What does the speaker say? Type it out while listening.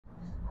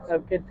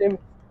Look at them.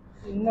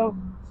 No.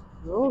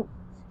 No.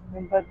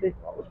 Nobody.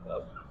 That was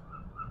close.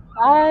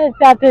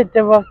 started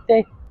to watch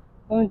it.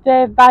 And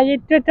by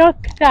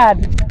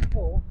introduction.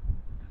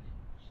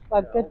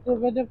 Look at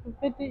the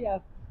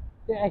video.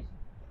 Yes.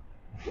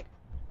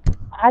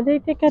 I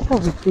need to get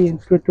over the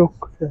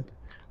introduction.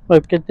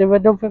 Look at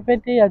the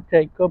video,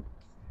 Jacob.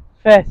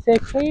 First,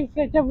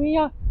 we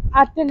are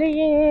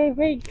actually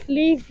we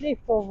Cleveleys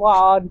for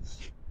once.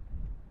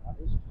 That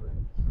is true.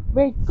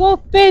 We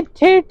go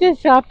into the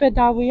shop and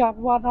now we are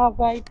on our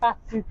way back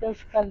to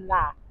just the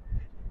last.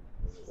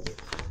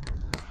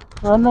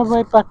 On our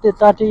way back to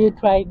the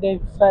training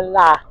for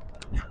last.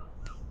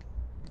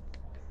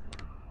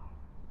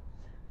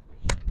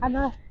 And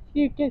as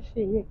you can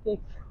see,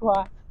 it's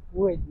quite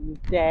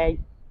windy.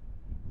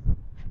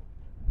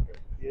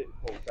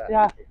 Beautiful day.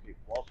 Yeah. If it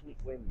wasn't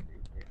windy,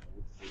 it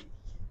would be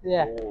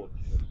Yeah. gorgeous.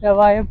 So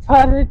I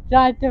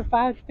apologize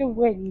about the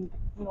wind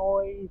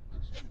noise.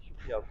 You should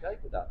be okay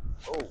with that.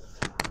 Oh,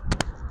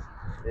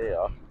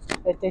 yeah.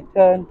 Is it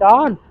turned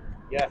on?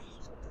 Yes,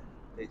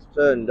 it's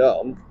turned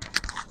on,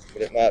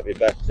 but it might be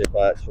best if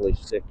I actually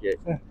stick it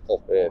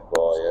up here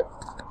for you.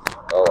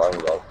 Oh,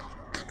 hang on.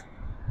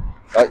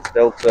 Right,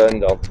 still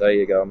turned on. There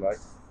you go, mate.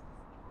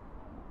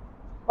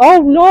 Oh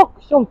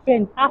look,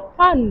 something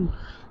happened.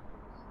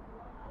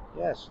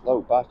 Yes,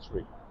 low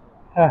battery.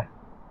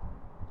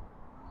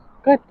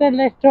 Got the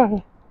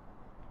little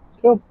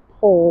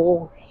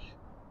support.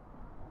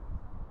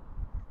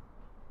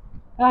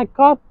 I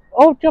got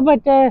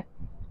automated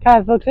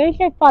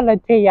conversation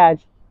volunteers.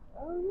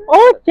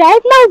 Oh,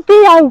 Jane might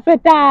be over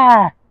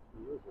there.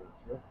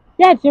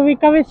 Yeah, should we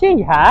come and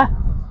see her?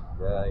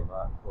 Yeah, you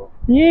might as well.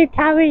 You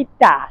carry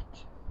that.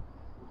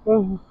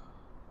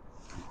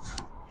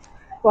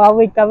 Well,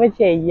 we come and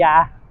see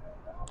ya.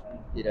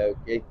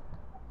 Okay.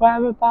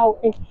 Where about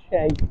is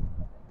she?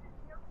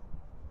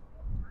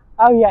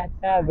 Oh yeah,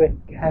 there with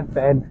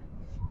Kevin.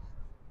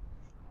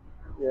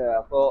 Yeah,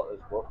 I thought as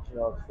much.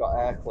 It's got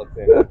air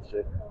clipping, hasn't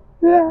it?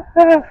 Where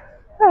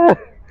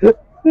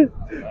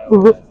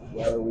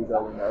are we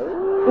going now?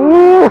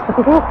 We're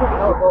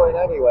not going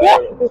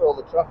anywhere until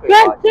the traffic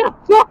light. Get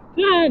the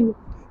fucking!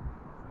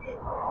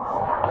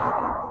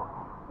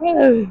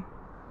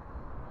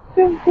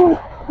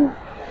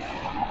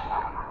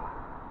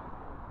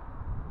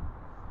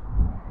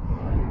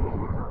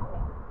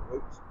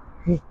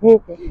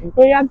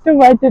 We have to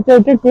wait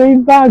until the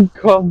green bag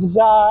comes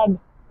on.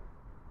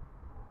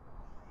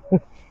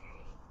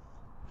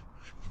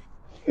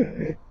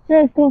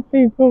 There's some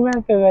people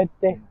everywhere.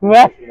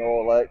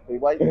 Like, we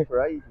waited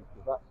for ages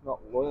because that's not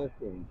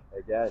working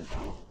again.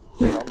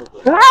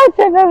 I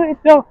don't know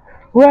it's not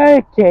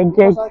working.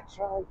 Because I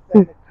tried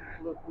them a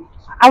couple of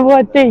weeks ago. I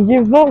want to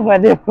give up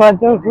when it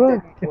wasn't working.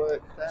 It didn't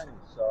work then,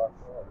 so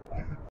I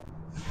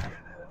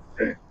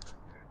thought.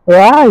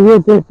 Wow, you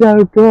did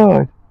so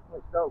good. Well,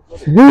 it's no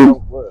good if it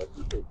don't work,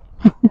 is it?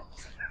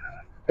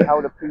 How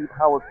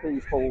are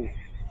people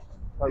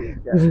supposed to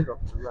get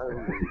across the road?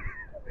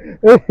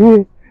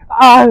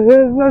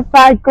 The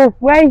cycle's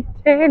waiting.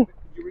 Did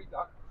you read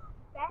that?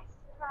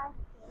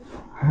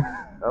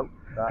 No,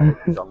 that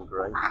is on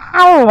green.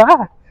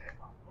 Oh,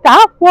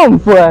 that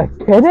one's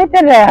working, isn't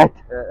it?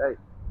 Hey.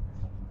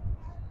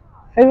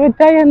 It was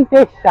on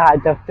this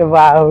side of the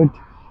road.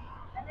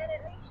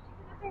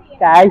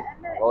 Okay. I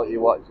thought you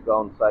wanted to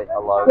go and say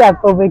hello. Yeah,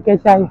 but we can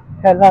say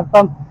hello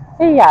from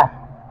here.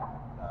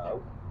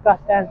 No.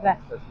 Got that.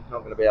 So she's not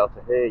going to be able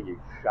to hear you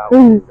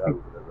shouting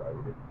over the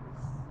road.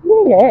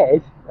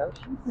 Yes. No,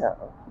 she's not.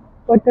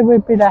 But there will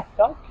be less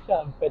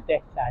option for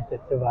this side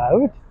of the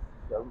road.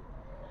 So,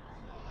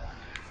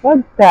 What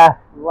the?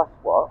 less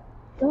what?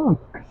 Dog.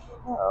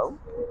 No.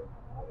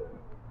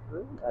 There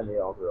isn't any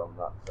other on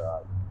that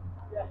side.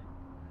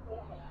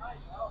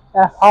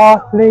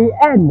 Hardly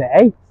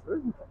any. There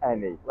isn't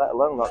any, let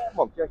alone that. Come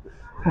on, check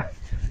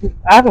it.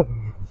 Oh.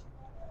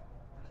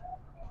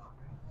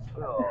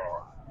 Oh.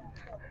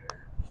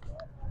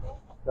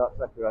 Can't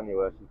take her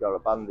anywhere. She's got a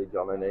bandage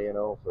on her knee and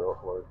all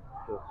sorts. Well,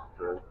 just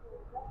true.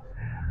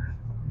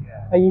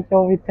 Are you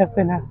going to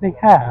definitely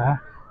her?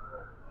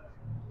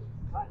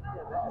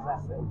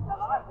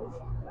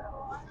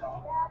 Of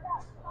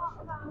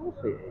course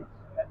it is.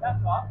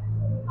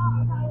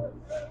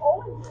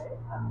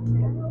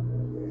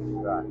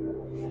 Right.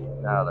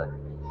 Now then.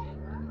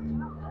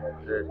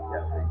 There's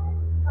Kathy.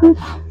 And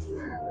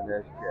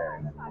there's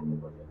Jane.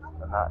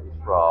 And that is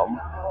from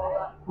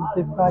Is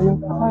it file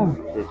coat?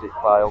 Visit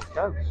File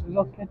Coast.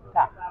 Look at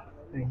that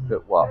thing.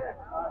 At what?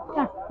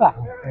 That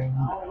thing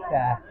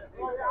there.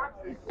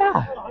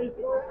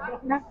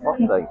 What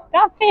thing?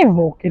 That thing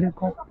walking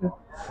across the...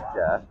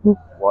 Yeah.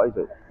 What is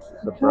it?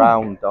 It's a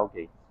brown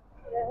doggy.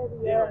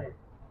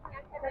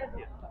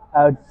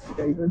 Oh,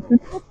 David,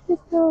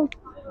 Oh,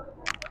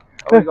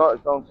 we got to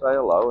go and say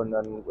hello and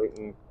then we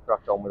can crack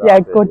on with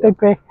that. yeah, go to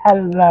quick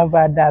hello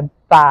and then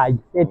bye.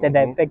 Isn't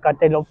it? Because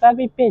they look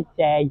very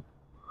busy.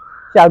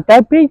 So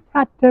don't be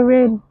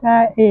chattering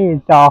their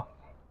ears off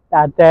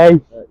that day.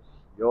 It's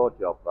your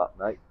job, that,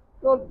 mate.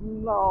 Good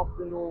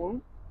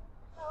afternoon.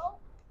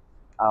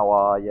 How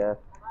are you?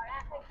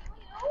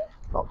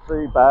 Not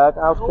too bad.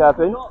 How's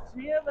Kevin? Not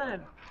here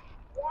then.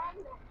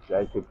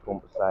 Jacob come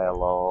to say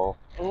hello.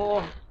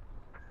 Oh,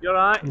 you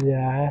alright?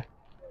 Yeah.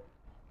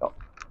 Oh.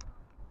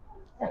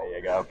 There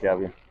you go,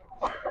 Kevin.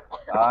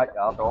 Alright,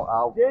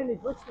 I'll. Jenny's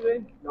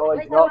listening. No,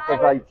 he's not,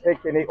 because I'm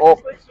picking it up.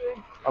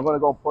 I'm going to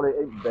go put it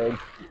in the bin.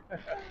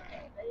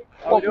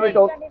 What have you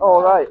done?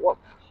 Alright, what?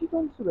 She's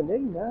done to the knee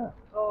now.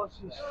 Oh,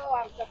 she's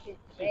nothing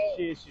to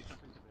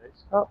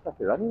bits. Can't take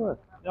her anywhere.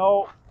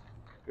 No.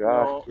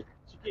 Right. No.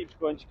 She keeps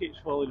going, she keeps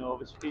falling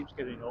over, she keeps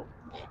getting up.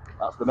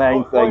 That's the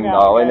main Going thing out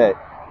now, again. isn't it?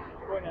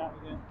 Going out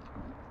again.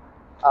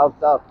 How's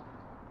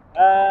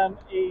that?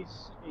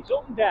 He's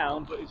up and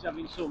down, but he's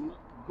having some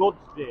good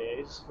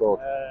days. Good.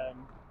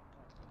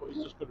 But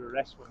he's just got to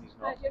rest when he's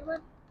not.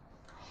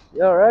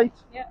 You alright?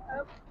 Yeah,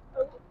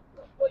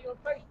 what, you're on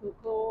Facebook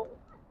or?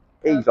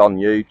 He's on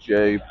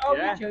YouTube. Oh,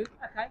 Yeah. YouTube,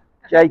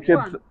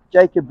 okay.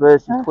 Jacob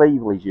versus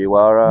Cleveleys you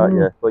are, aren't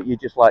you? But you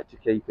just like to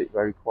keep it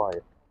very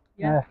quiet.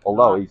 Yeah.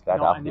 Although he's dead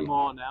Not happy.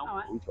 anymore now.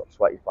 Alright. He's got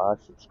 25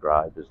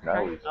 subscribers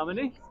now. He's How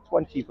many?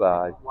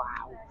 25. Wow.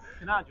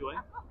 Can I join?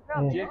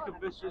 Yeah. Jacob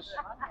versus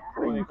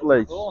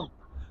Cleveleys.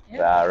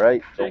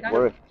 Alright, don't Okay.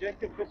 worry.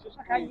 Jacob versus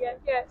Okay,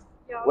 yeah.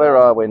 Where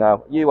are we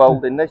now? You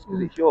holding this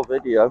because it's your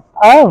video.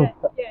 Oh.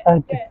 Yeah.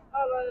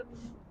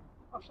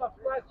 I'll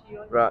subscribe to you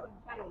on Right.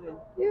 your channel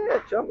then. Yeah,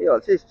 champion.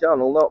 It's his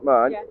channel, not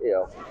mine. Yeah.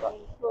 Yeah.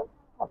 Well,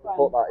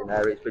 Put that in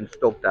there. It's been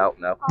stubbed out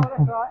now. oh,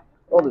 that's right.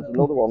 Oh, there's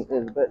another one.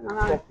 There's a bit of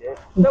a stick here.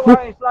 Don't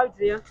worry, it's loads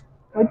here.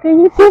 What are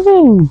you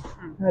doing?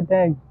 I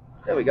don't.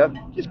 There we go.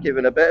 Just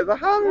giving a bit of a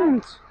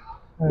hand.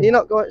 You're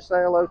not going to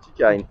say hello to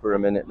Jane for a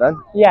minute then?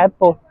 Yeah,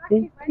 but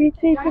he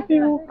seems to be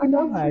walking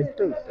on.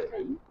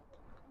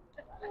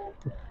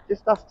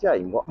 Just ask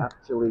Jane what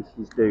actually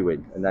she's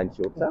doing and then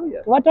she'll tell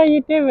you. What are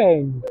you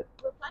doing?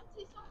 We're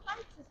planting some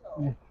plants or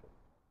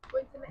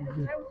going to make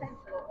the town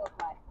centre or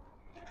what?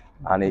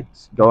 And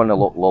it's going to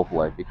look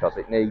lovely because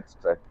it needs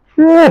to.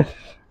 Yes.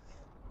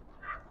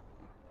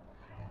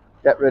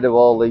 Get rid of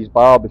all these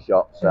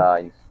barbershop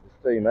signs.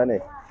 There's too many.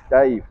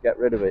 Dave, get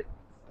rid of it.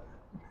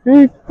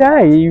 Who's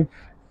Dave?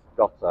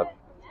 Got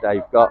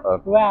Dave got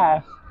them.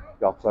 Where?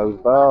 Got those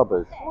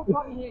barbers.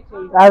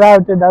 I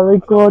don't know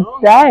it's called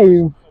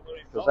Dave.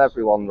 Because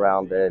everyone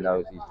round here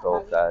knows he's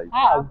called Dave.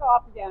 How? Go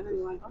up and down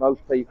anyway.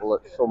 Most people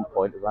at some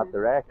point have had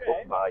their hair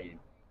cut by him.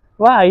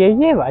 Why are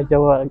you? I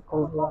don't want to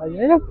call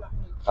you.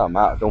 I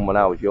might have done when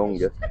I was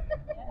younger.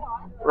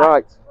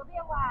 Right.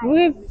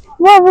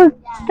 What was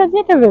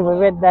considering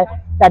with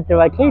that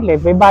direction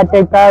we might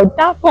go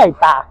that way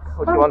back.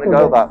 Would you want to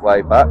go that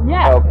way back?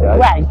 Yeah, Okay.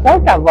 right,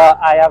 don't know what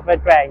I have a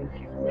drink.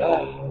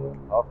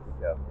 Off you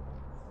go.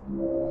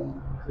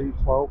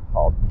 212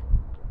 pod.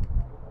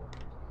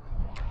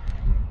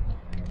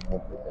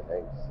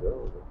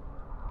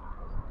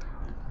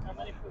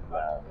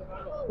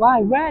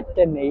 Why, where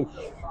Denise?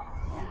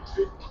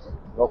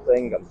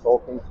 Nothing, I'm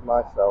talking to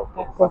myself.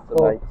 That's what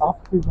Fascinating.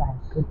 coffee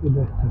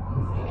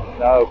right.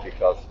 No,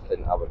 because I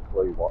didn't have a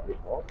clue what it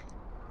was.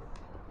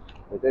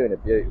 They're doing a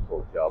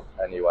beautiful job.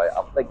 Anyway,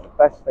 I think the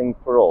best thing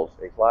for us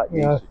is, like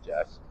you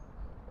suggest,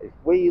 if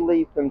we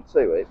leave them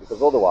to it,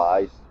 because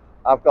otherwise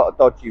I've got a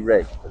dodgy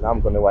wrist and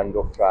I'm going to end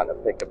up trying to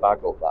pick a bag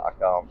up that I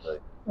can't do.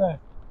 Yeah.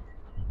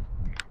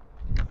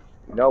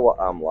 You know what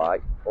I'm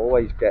like,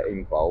 always get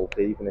involved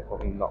even if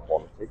I'm not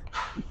wanted.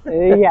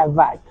 Yeah,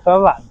 right,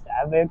 come on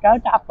then, we'll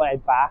go that way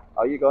back.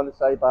 Are you going to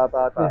say bye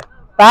bye bye?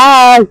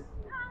 Bye!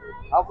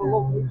 Have a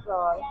lovely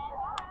time.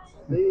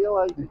 See you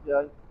later,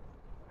 Jane.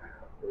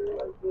 See you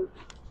later.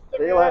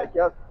 See you later,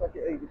 Jeff.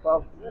 Take it easy,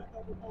 pal.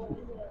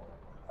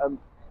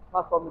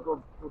 Pass on the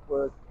good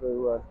words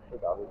to Dad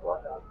as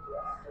well.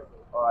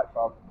 Alright,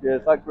 pal.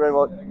 Cheers, thanks very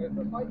much.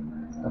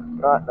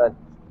 Right then,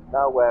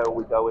 now where are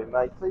we going,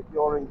 matey?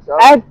 You're in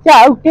charge.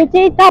 So, to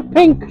see the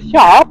pink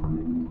shop,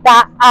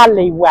 that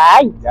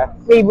alleyway, Yes.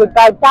 we would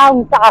go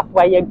down that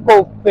way and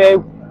go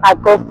through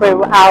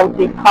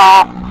Audi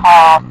car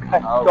park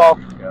and stuff.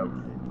 Okay.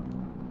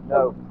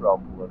 No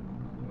problem.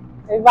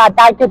 In fact,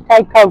 I can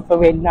take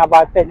over in now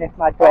I finish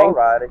my drink.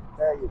 Alrighty,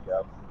 there you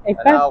go. It's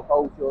And I'll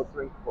hold your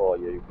drink for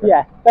you.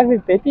 yeah, very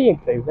busy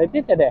included,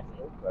 isn't it?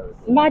 Very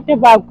good. Might as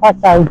well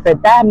cross over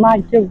there,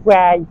 might as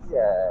well.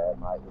 Yeah,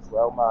 might as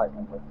well,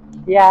 mightn't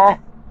we? Yeah.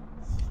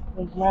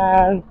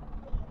 Well.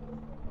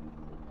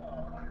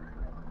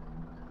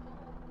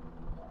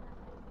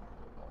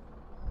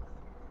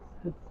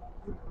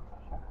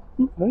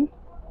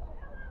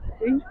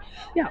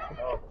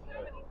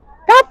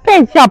 That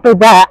pig shop is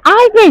where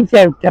I used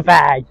to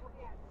be.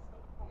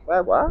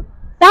 Where, what?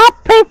 That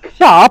pig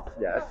shop,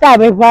 Yes.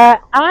 that is where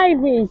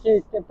Ivy's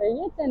used to be,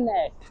 isn't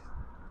it?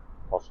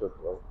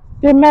 Possibly.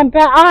 Remember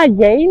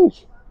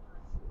Ivy's?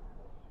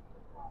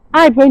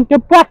 I went to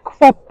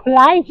breakfast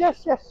place.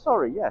 Yes,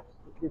 sorry, yes.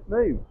 They've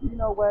moved. Do you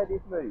know where they've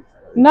moved?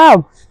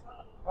 No.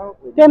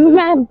 Apparently they've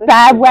Remember moved to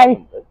this when,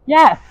 building.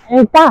 yeah,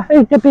 that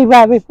used to be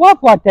where it was,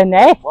 wasn't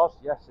it? It was,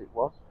 yes, it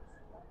was.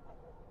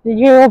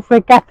 You're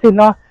forgetting,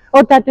 or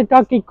that the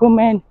doggy come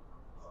in.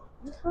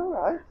 It's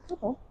alright. Come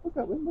on,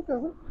 we're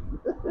going.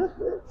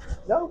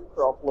 No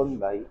problem,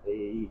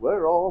 matey.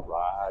 We're all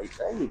right.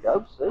 There you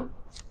go, see?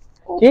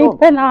 Hold Keep on.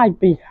 an eye I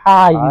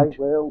behind.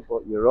 will,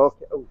 but you're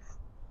okay. Oh,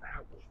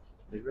 ouch.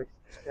 My wrist.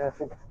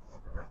 Careful.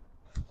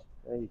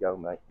 There you go,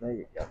 mate. There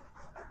you go.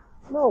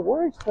 No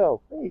worries,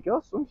 pal. There you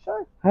go,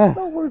 sunshine.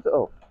 No worries at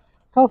all.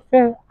 Go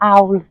for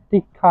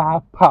Aldi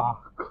car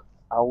park.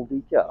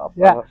 Aldi car park.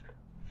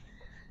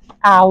 Yeah.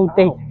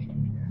 Aldi. Ow.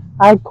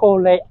 I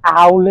call it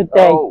Aldi.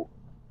 Oh.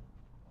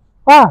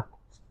 What?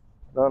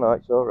 No,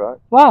 it's all right.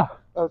 What?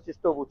 I was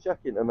just double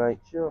checking to make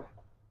sure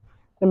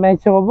To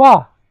make sure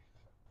what?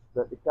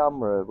 that the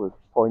camera was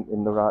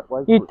pointing the right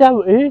way. You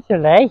don't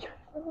usually.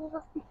 Oh,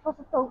 that's because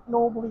I don't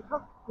normally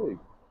have to.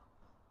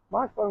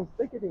 My phone's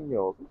bigger than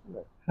yours,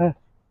 isn't it?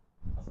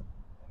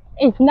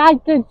 It's nice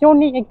and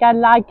sunny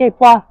again like it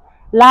was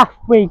last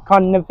week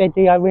on the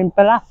video in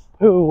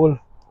Blackpool.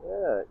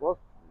 Yeah, it was.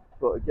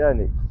 But again,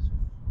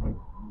 it's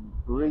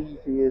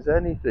breezy as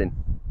anything.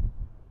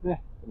 Yeah.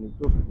 And it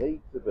doesn't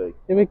need to be.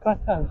 Have we got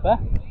over?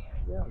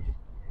 Yeah, I'm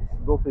just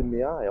rubbing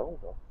my eye, hold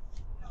on.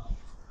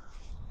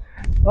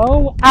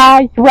 Oh,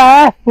 I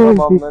swear for Come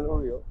on you. then,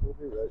 hurry up, we'll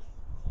be ready.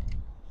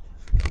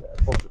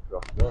 Yeah, bus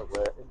across there,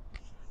 waiting.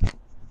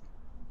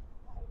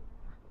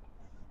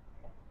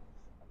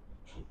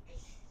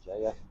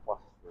 JS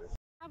plastering.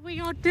 We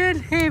are still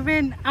here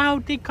in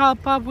Aldi car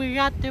park. We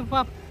had to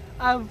walk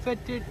over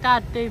to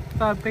Daddy's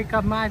phone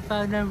because my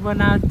phone had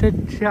run out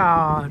of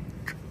charge.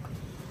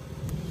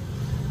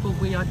 But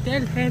we are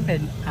still here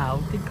in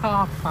Aldi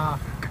car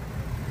park.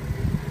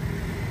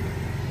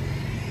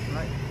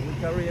 Right, are we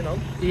carrying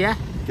on? Yeah.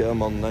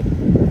 Come on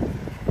then.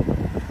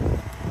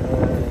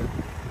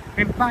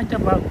 We might as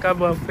well go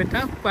over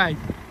that way.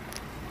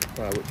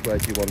 Right, which way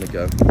do you want to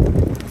go?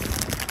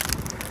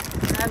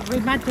 We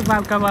might as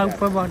well go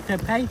over on the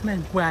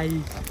pavement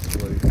way.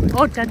 Absolutely.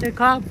 Or to the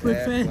car with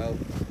Yeah, it. well,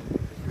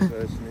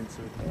 person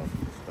into the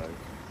parking space.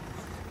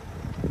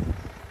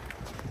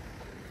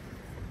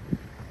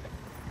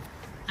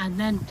 And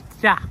then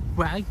that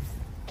way.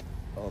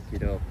 Okie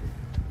dokie.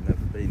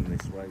 Never been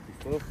this way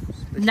before.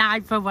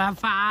 Neither have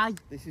I.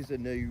 This is a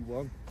new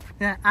one.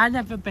 Yeah, I've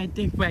never been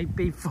this way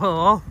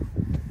before.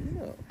 You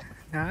know,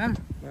 No.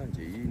 mind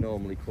you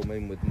normally come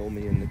in with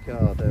mummy in the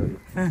car, don't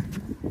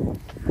you?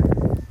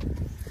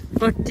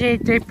 But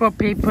this is for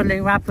people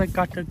who haven't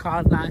got a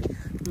car like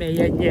me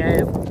and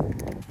you.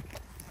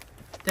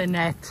 The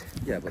net.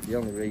 Yeah, but the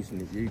only reason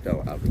that you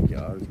don't have a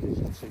car is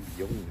because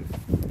you're too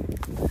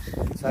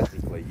young.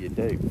 Technically, you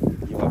do.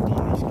 You have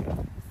mummy's car,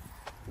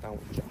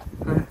 don't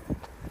you?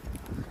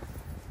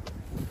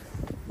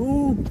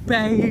 Ooh,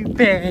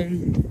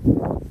 baby.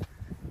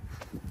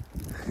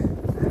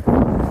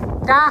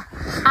 That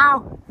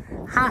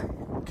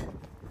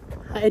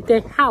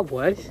the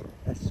house.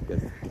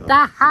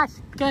 That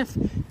has just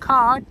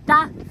called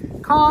that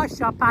car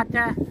shop at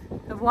the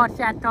was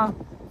at the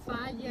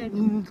fire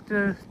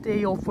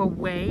the other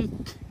week.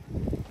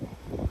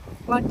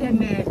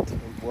 Wasn't it? It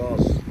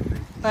was.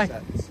 Right.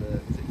 Set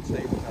 2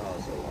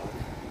 cars alive.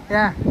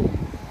 Yeah.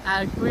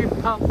 A group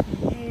of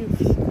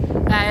youths,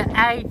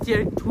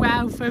 aged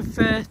 12 and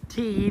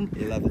 13.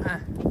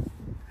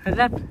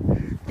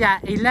 11.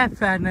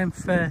 11 and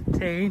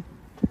 13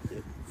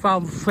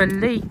 from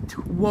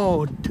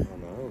Fleetwood. I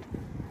know.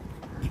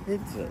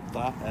 Kids at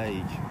that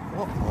age.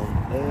 What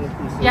on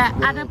earth is Yeah,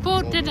 this and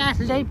world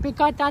unfortunately,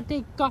 because I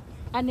didn't got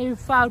a new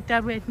phone,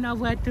 there was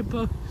nowhere to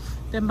put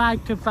the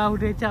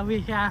microphone in, so we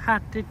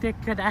had to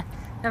disconnect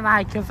the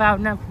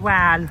microphone as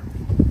well.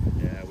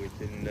 Yeah, we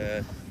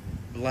can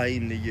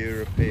blame the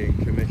European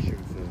Commission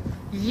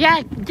for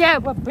Yes,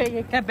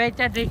 European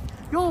Commission,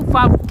 you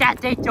won't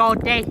get it on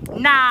this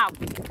now.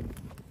 too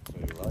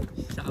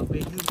late.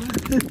 Sorry.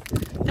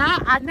 No,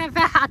 I never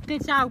had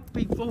this out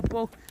before,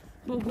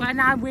 but when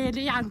I'm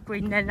really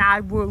angry, then I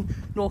will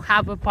not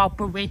have a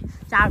proper way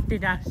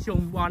shouting at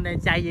someone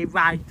and saying,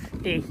 right,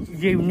 this,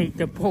 you need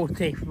to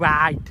put it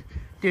right.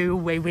 Do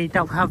we? We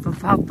don't have a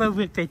problem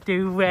with it,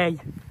 do we?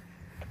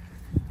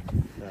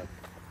 No.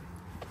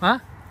 Huh?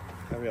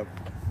 Carry on.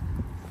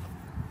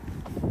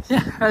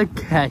 Yeah,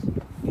 okay.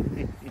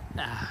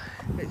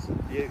 It's a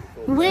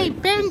beautiful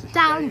We've day. been It's a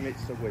down. shame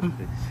it's so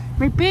windy.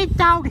 We've been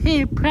down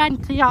here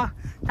plenty of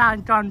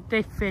times on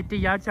this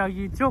video, so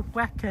you should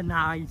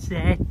recognise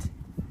it.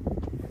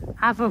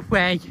 Haven't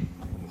we?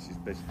 This is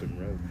Biston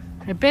Road.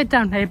 We've been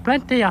down here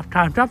plenty of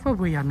times, haven't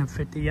we, on the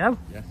video?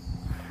 Yes,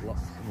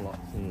 lots and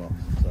lots and lots.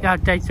 So, Yeah,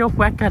 they should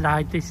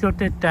recognise it,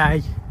 shouldn't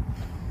they?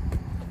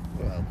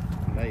 well,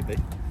 maybe.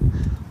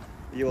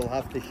 You will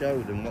have to show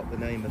them what the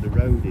name of the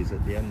road is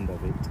at the end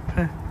of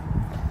it.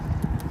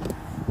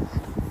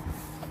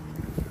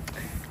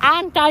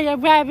 And I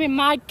am wearing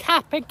my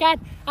cap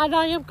again, and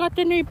I have got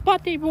a new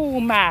body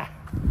warmer.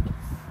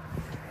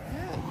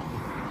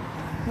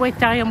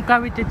 Which I am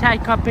going to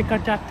take off because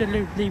it's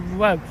absolutely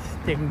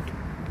roasting.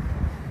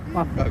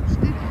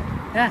 Roasted?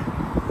 Yeah.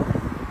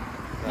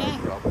 No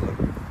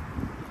problem.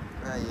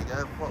 There you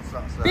go. What's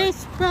that say?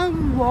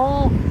 Bisphone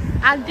Wall,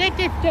 and this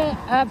is the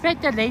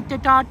Italy, the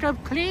daughter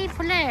of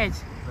Cleveleys.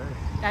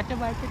 That's the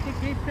way to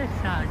keep the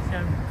side, so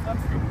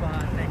something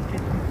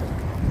violated.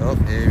 Oh,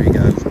 here he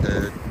goes.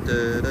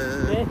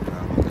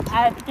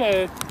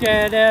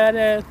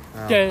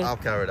 I'll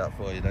carry that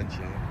for you then,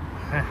 shall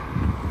I?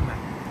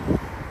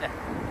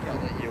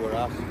 Can't let you were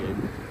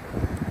asking.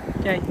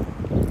 Okay.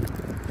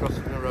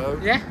 Crossing the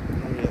road? Yeah.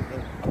 Hurry up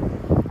then.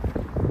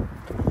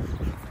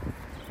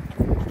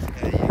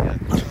 There you go.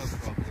 No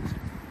problem.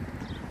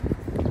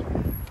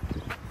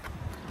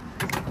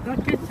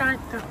 Look inside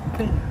the...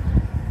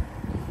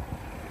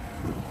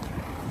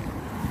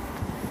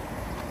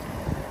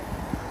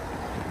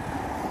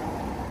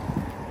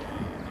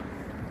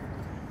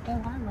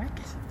 Oh, I like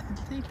it.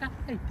 See that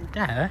right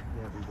there?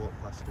 Yeah, we walked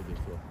past it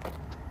before.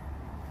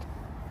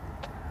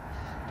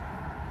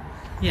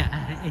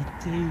 Yeah,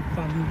 it's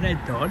from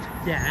Redwood,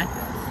 yeah.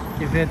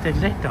 You've heard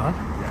of Redwood?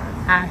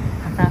 Yeah.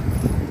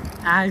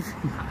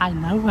 I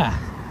know her.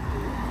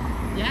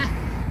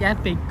 Yeah,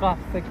 because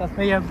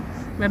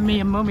when me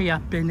and Mummy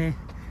have been in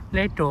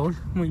Redwood,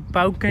 we've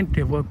spoken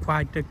to her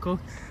quite a couple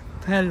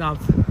of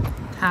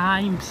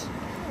times.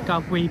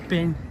 Because we've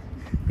been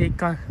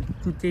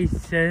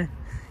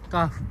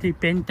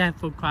there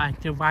for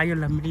quite a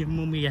while, and me and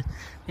Mummy have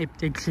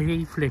lived in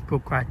Cleveleys for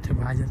quite a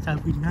while, so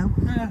we know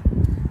her.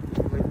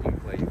 Lived in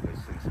Cleveleys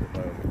since the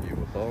moment you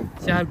were born.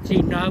 So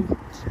she knows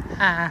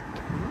her.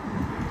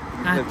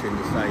 Lived in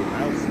the same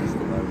house since the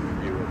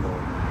moment you were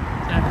born.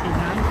 So she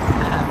knows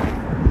her.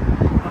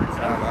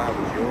 I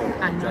was yours.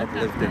 I know I've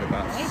lived in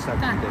about 7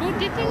 good,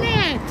 different isn't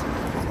houses. it?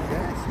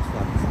 Yes, it's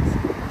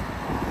fantastic.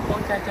 Oh,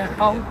 there's a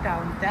hole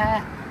down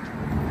there.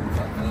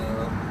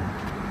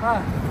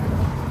 Oh.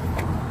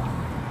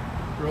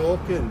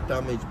 Broken,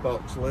 damaged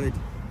box lid.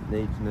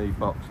 Needs new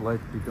box lid.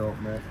 They don't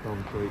make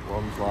concrete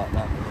ones like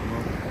that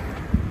anymore.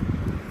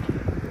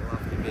 It'll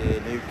have to be a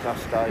new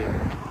cast iron.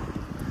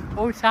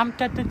 Oh, Sam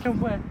did some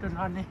work done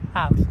on the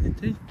house, did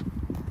he?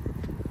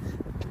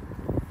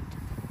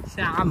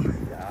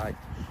 Sam. Yeah,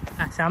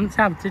 That's Sam's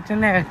house,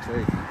 isn't it? it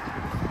is.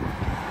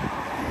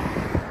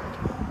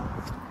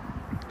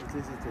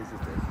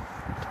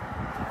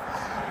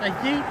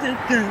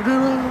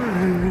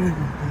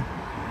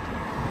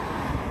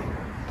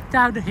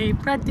 Down here,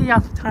 plenty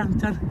of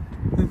times.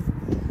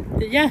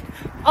 Yeah.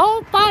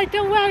 Oh, by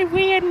the way,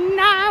 we have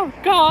now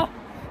got,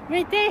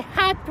 we did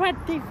have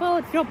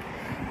 24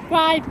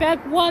 subscribers.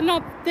 One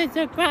of the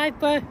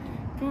subscribers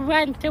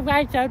went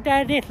away, so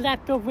there is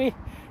left with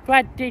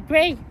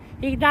 23.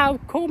 He now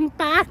come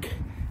back,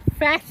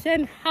 fresh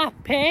and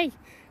happy.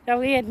 So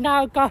we have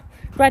now got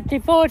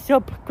 24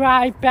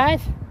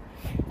 subscribers.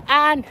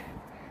 And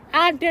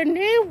a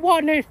new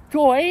one has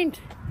joined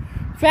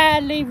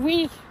fairly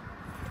recently.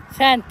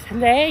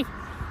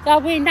 So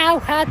we now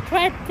have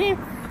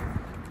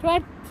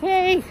 25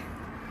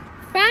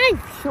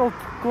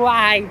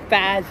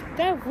 subscribers,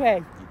 don't we?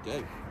 You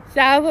do.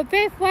 So a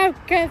big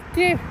welcome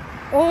to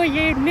all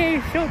you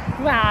new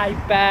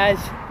subscribers.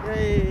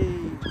 Yay!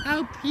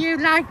 Hope you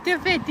like the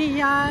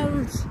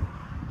videos.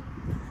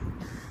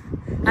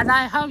 And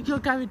I hope you're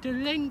going to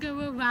linger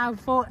around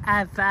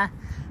forever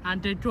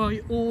and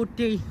enjoy all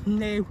the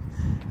new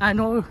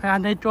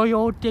and enjoy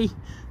all the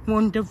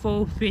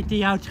wonderful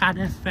videos that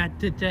are fed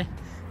to the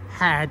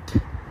head.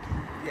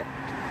 Yeah.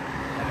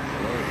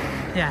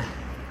 Absolutely. Yeah.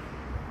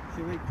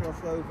 Should we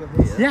cross over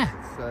here? Yeah.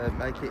 Let's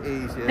make it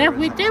easier. Yeah,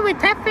 we do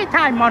it every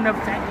time on a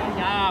video.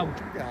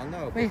 Yeah, I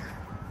know. We,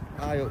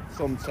 I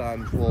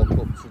sometimes walk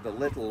up to the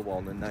little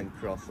one and then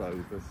cross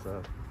over,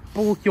 so...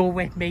 oh, you're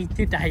with me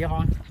today,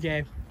 aren't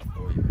you?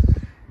 Oh, yes.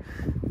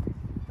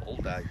 All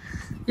day.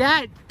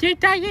 Yeah,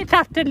 today is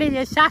actually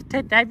a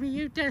Saturday. We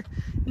used to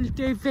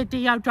do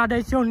videos on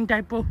a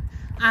Sunday, but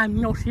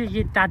I'm not here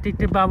yet Daddy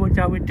tomorrow,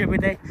 so we're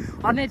doing it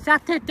on a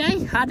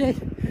Saturday. And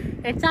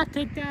it's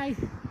Saturday.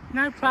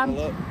 No tram.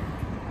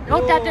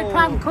 Oh, there's a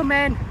tram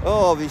coming.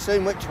 Oh, have you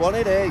seen which one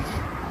it is?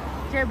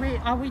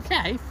 Are we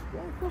safe?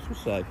 Yeah, of course we're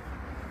safe.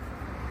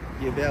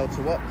 You'll be able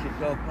to watch it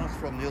go past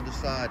from the other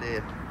side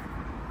here.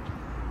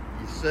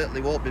 You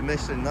certainly won't be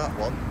missing that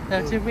one.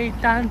 There's a way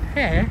down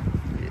here.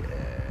 Yeah.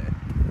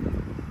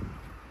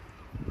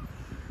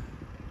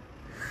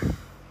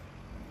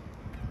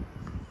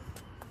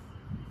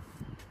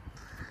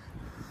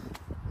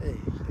 Hey,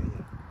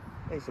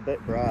 it's a bit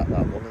bright,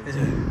 that one,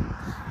 isn't it?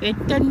 It's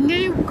the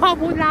new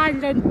Cobble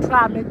Island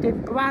tram. It's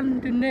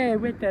brand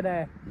new, isn't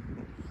it?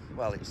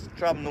 Well, it's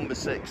tram number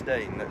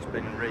 16 that's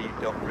been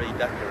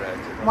redecorated.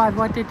 Why,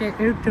 what did it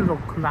used to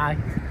look like?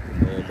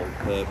 Normal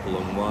purple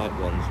and white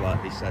ones,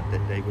 like they said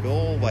that they would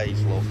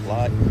always look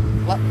like.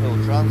 Blackpool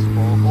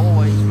Transport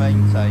always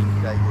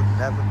maintained they would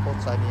never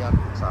put any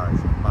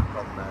advertising back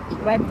on their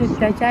trams. When did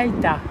they say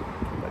that?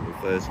 When they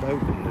first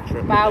opened the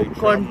trip.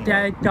 About when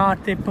they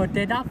started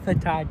putting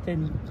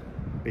advertising.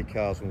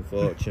 Because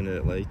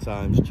unfortunately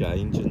times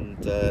change and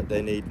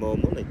they need more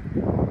money.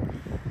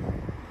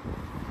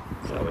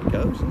 That's how it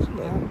goes, isn't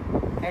it?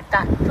 Is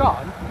that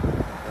John?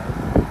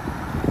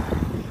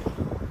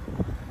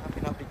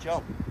 Happy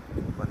John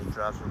when he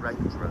drives a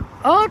Range Rover.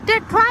 Oh, the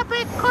tram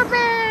is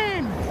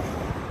coming!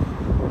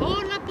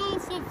 All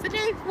aboard for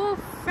Fleetwood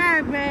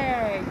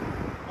Ferry!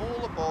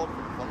 All aboard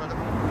for fun of the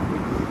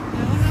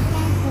All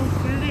aboard for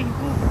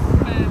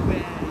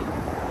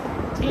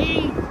Cleveleys.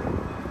 Tea.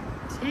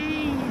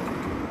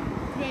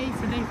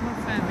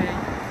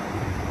 Cleveleys.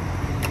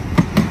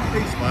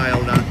 He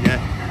smiled at you.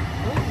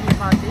 Oh, you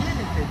can't see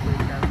anything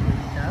through those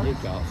windows. You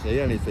can't see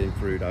anything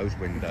through those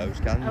windows,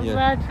 can you?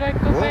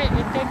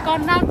 They've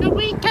gone out the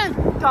weekend,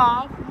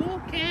 dog,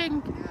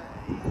 walking.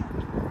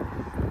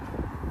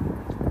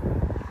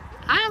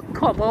 I'll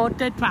come on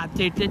the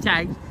advantage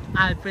today.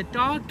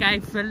 Albert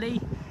gave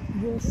Philly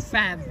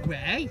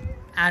ferry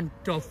and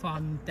stuff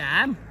on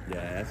them.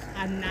 Yes.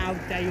 And now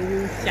they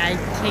all say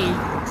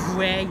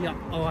T3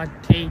 or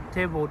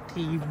T2 or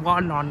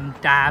T1 on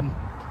them.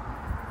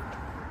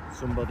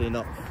 Somebody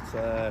not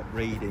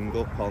reading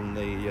up on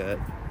the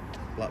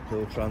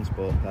Blackpool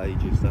transport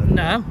pages then?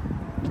 No.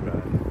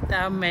 Right.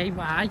 Tell me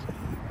why.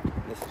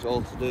 This is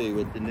all to do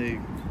with the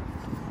new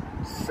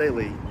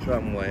silly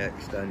tramway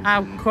extension.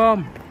 How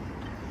come?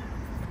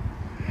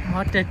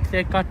 What did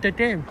they got to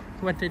do?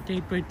 What did they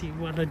got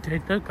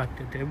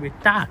to do with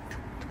that?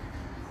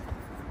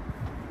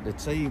 The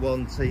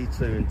T1,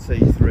 T2 and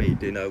T3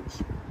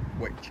 denotes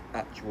which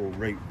actual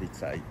route they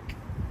take.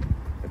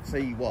 The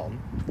T1,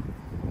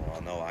 oh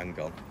no, hang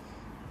on.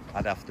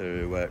 I'd have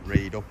to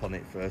read up on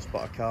it first,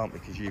 but I can't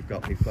because you've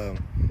got my phone.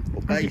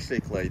 But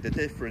basically, the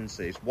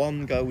difference is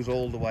one goes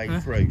all the way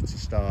through to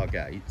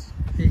Stargate.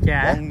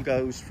 Yeah. One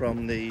goes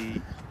from the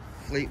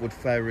Fleetwood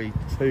Ferry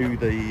to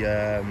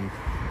the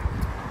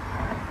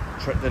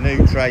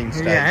new train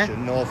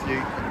station, North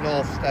Station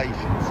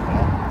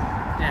stop.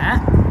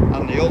 Yeah.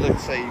 And the other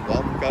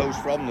T1 goes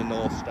from the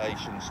North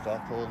Station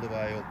stop all the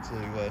way up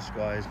to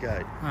Squires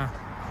Gate.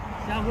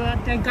 So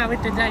they're going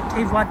to the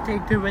T1,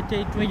 T2 and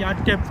T3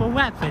 on different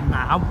weapon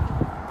now?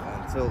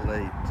 Until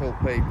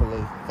people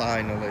have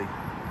finally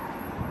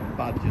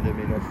badgered them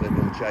enough that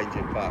they'll change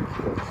it back,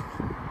 because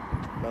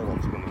no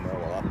one's going to know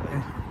what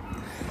happened.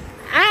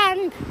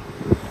 And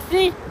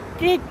the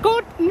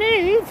good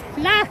news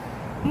last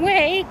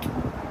week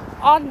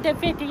on the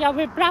video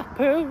with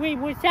Blackpool, we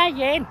were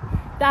saying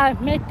that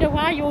Mr.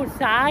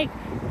 Wildside,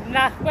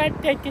 that when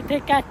they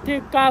didn't get to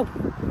go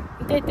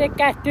on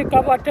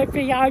the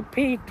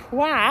VIP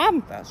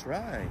tram. That's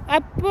right.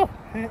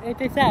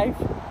 It is safe.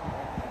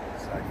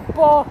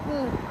 But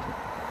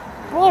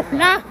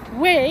last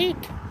week,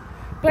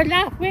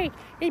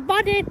 he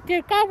wanted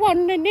to go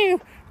on the new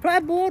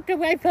tram all the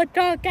way from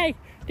Target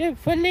to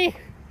Philly,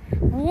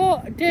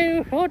 all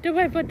the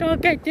way from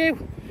Target to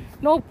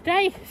North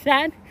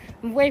Station,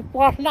 which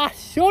was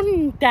last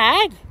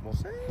Sunday.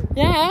 Was it?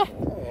 Yeah.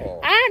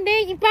 Oh. And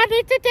he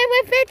wanted to do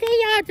a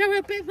video to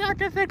a bit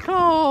out of the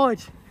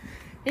course.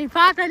 He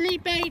finally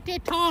made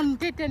it on,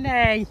 didn't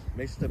he?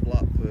 Mr.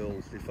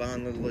 Blackpool's, they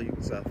finally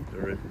looked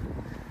after him.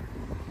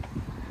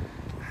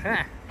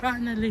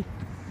 Finally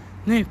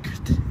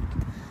looked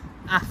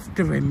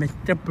after him,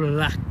 Mr.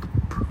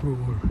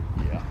 Blackpool.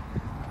 Yeah.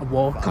 A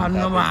walk on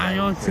the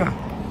wild side.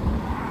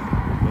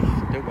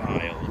 Mr.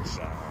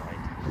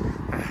 Wildside.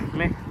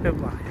 Mr.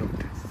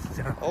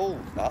 Wildside. Oh,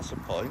 that's a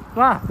point.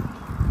 What?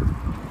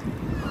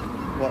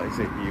 What is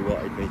it you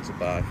wanted me to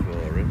buy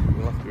for him?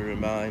 You'll have to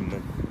remind me.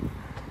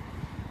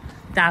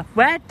 That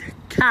red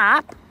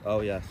cap.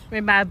 Oh, yes.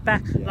 Remember,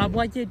 Yeah.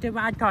 what you do,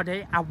 I got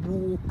it, a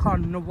walk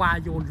on the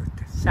wild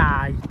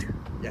side.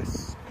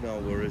 Yes, no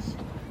worries.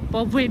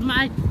 But we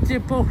might,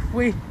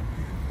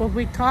 but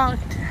we can't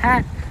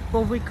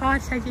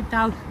take it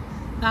down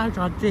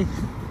on this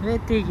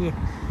video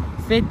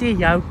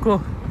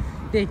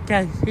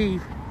because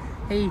he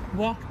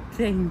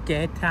watching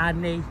it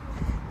and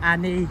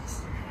he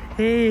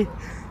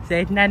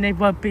said then it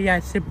would be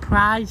a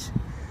surprise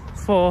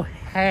for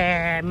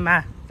him.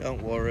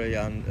 Don't worry,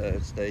 and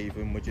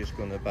Stephen, we're just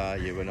going to buy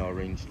you an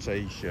orange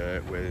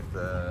t-shirt with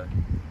a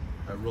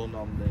run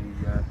on the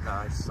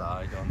nice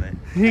side on it.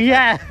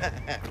 Yeah.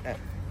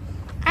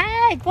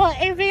 Hey, but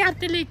if he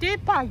actually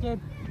did buy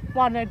him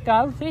one of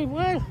those, he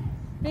will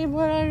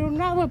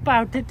know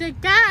about it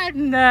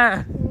again.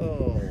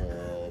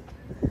 Oh.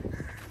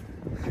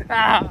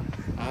 Ah.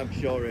 I'm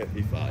sure it'll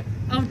be fine.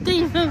 Oh,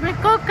 Stephen,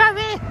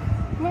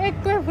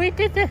 we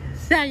didn't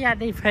say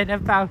anything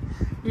about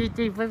you,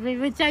 Stephen. We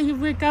were saying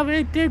we're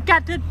going to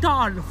get a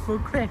doll for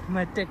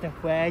Christmas, didn't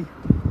we? A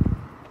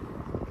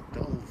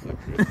doll for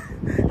Christmas?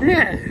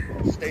 Yeah.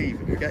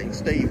 Stephen, you're getting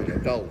Stephen a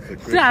doll for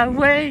Christmas. So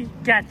we're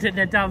getting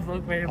a doll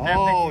for Christmas.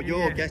 Oh,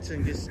 you're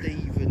getting a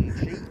Stephen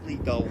Cheatley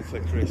doll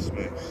for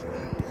Christmas.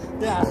 Yeah.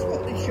 That's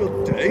what they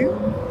should do.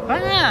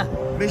 Ah.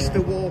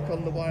 Mr. Walk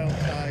on the Wild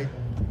Side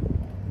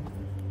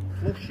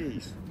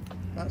plushies.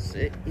 That's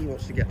it. He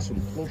wants to get some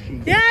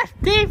plushies. Yeah,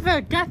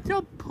 Stephen, get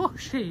some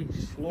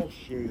pushies.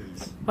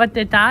 Plushies. What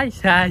did I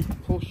say?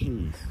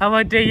 Pushies. And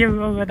what do you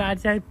remember when I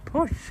said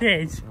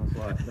pushies? I was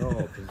like, no,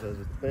 because there's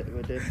a bit of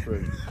a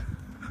difference.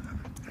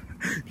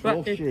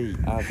 What Plushie,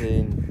 as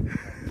in,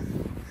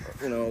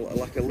 you know,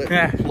 like a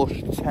little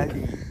plush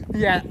teddy.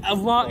 Yeah, I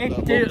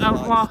wanted to,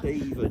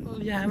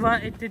 Stephen. yeah, I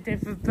wanted the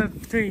difference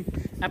between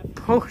a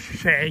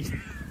pushie.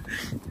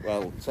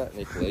 Well,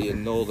 technically,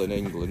 in Northern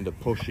England, a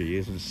pushy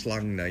is a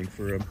slang name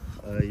for a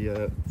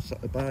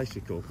a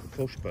bicycle, a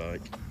push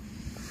bike.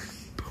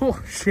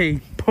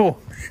 Pushy push.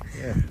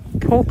 Yeah.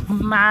 Put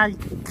my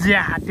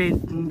dad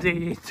in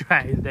the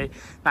training.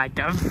 Like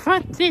a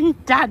fucking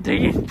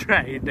daddy in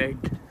training.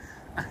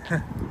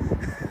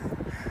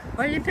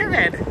 What are you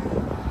doing?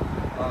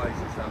 Oh,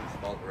 he's a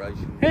Sam's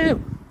moderation.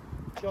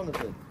 Who?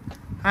 Jonathan.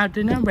 How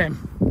do you know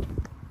him?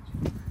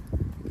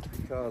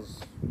 Because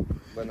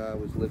when I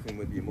was living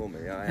with your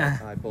mummy,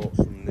 I bought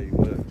some new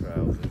work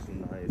trousers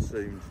and I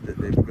assumed that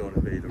they were going to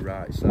be the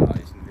right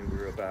size and they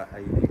were about 8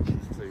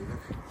 inches too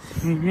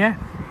much. Yeah.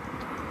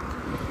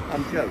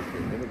 I'm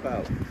joking, they're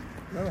about,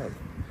 no,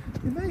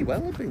 they may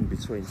well have been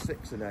between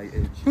 6 and 8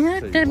 inches Yeah,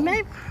 too they long. may.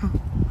 You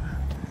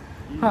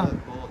Oh.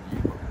 weren't born, you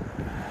were.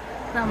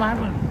 No, I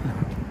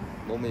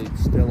wouldn't. Mummy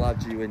still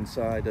had you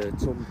inside her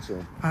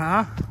tum-tum.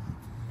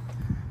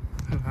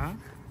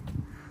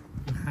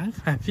 That's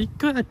very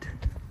good.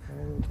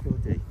 Oh,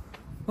 goody.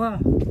 Well,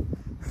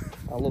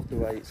 I love the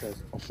way it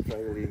says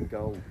Australian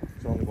gold.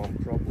 There's only one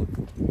problem.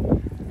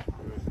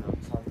 There is no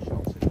tan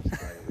shops in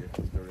Australia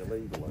because they're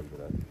illegal over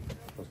there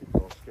because they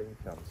cause skin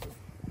cancer.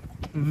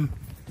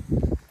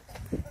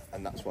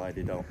 And that's why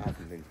they don't have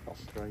them in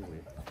Australia.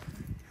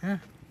 yeah.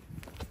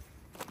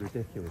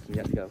 Ridiculous. And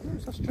yet they go, oh,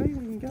 it's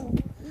Australian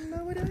gold.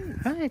 No, it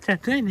ain't. It's a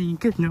training,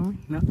 good no.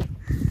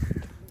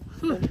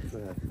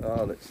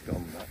 Oh, that's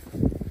gone back.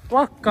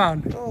 What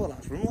gone? Oh,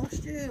 that's from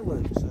last year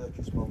when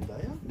Circus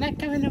Mondeo. Let's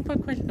go and have a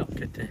quick look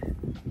at it.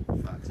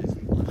 In fact, it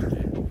isn't last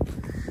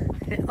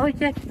year. Oh,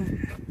 yeah.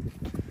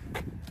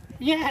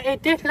 Yeah,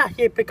 it did last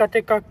year because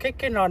they got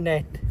kicking on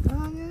it.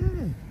 Oh,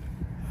 yeah.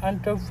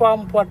 And the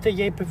one was the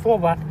year before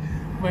that.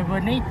 We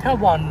will need to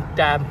want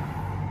them.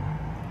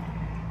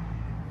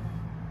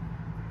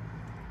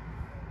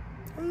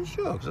 Are you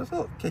sure? Because I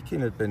thought kicking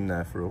had been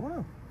there for a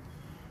while.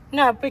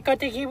 No, because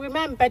if you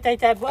remember, they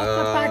said, what's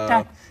the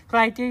matter?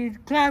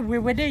 Clive, we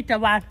will need the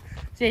one.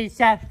 She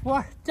said,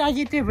 what are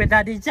you doing?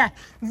 And he said,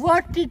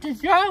 what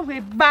is wrong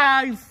with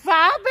my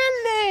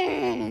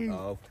family?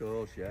 Oh, of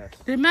course, yes.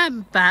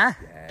 Remember?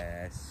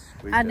 Yes,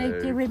 we And do.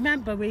 if you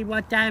remember, we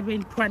were there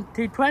in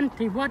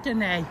 2020,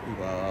 wasn't it? He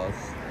was.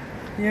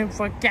 You're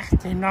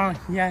forgetting, aren't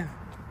you?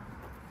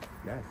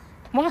 Yes.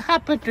 What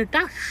happened to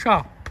that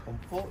shop?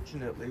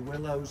 Unfortunately,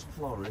 Willow's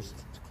florist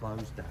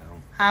closed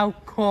down How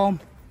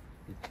come?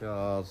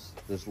 because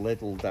there's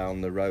Lidl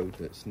down the road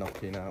that's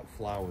knocking out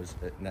flowers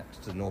at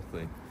next to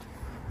nothing.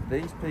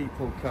 These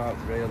people can't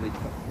really,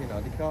 you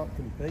know, they can't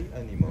compete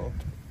anymore.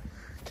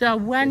 So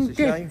when It's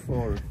a shame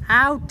for them.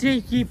 how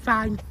did you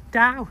find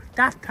out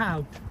that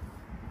out?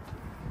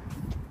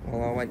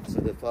 Well, I went to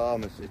the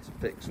pharmacy to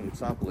pick some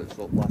tablets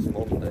up last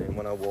Monday, and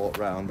when I walked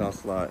round, I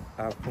was like,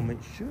 how come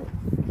it's shut?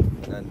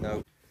 And then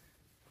no.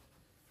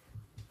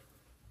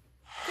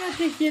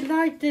 If you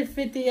like this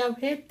video,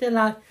 hit the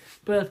like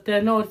button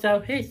and also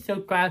hit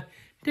subscribe.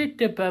 Hit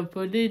the bell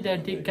button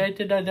and you get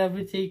another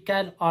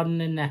video on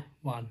the next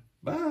one.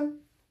 Bye.